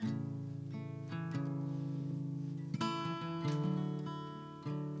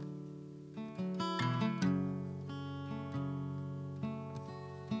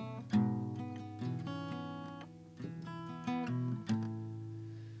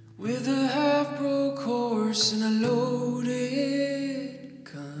With a half-broke horse and a loaded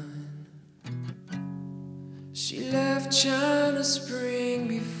gun, she left China Spring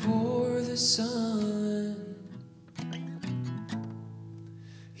before the sun.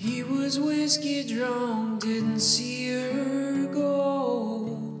 He was whiskey drunk, didn't see her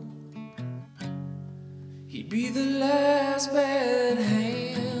go. He'd be the last bad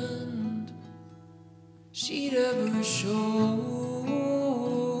hand she'd ever show.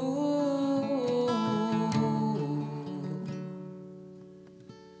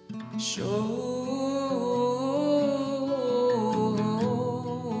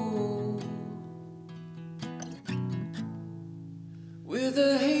 With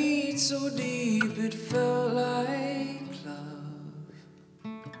a hate so deep it felt like love,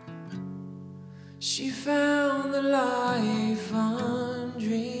 she found the life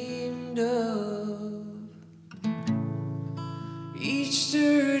undreamed of. Each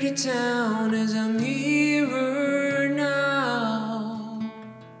sturdy town is a mirror now,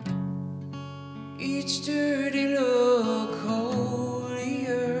 each dirty look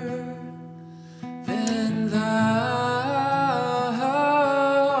holier than thou.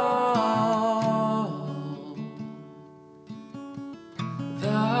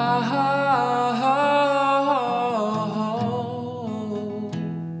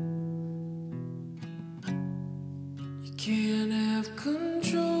 You can't have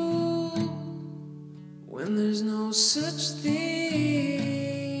control when there's no such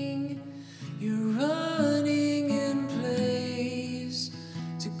thing. You're running in place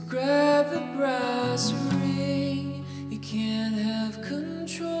to grab the brass ring. You can't have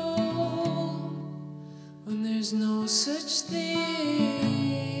control when there's no such thing.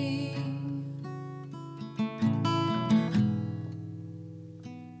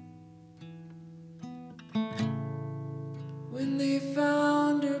 When they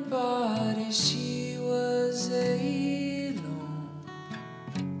found her body, she was alone.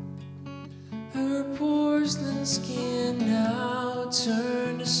 Her porcelain skin now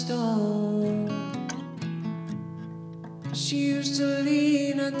turned to stone. She used to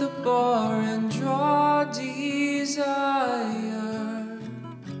lean at the bar and draw desire,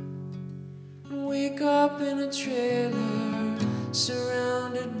 and wake up in a trailer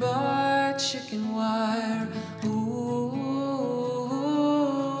surrounded by chicken wire. Ooh.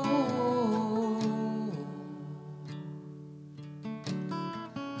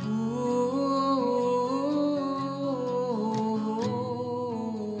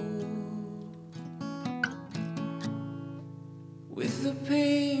 With the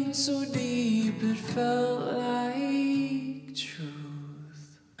pain so deep it felt like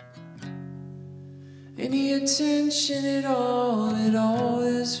truth. Any attention at all, it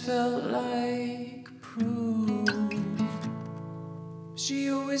always felt like proof. She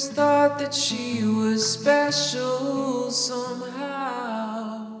always thought that she was special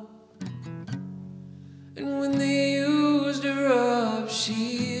somehow, and when they used her up,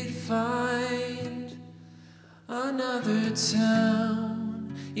 she'd find another town.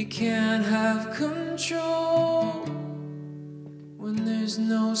 You can't have control when there's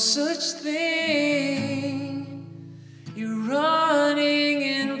no such thing. You're running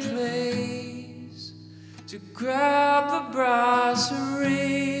in place to grab the brass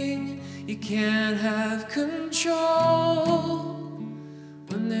ring. You can't have control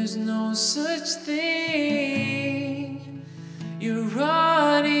when there's no such thing. You're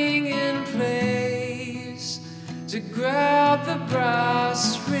running in place to grab the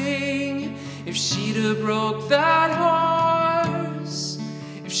brass ring. If she'd have broke that horse,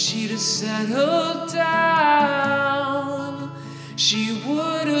 if she'd have settled down, she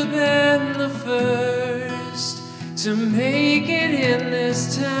would have been the first to make it in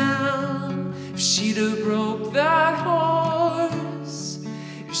this town. If she'd have broke that horse,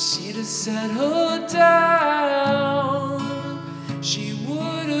 if she'd have settled down,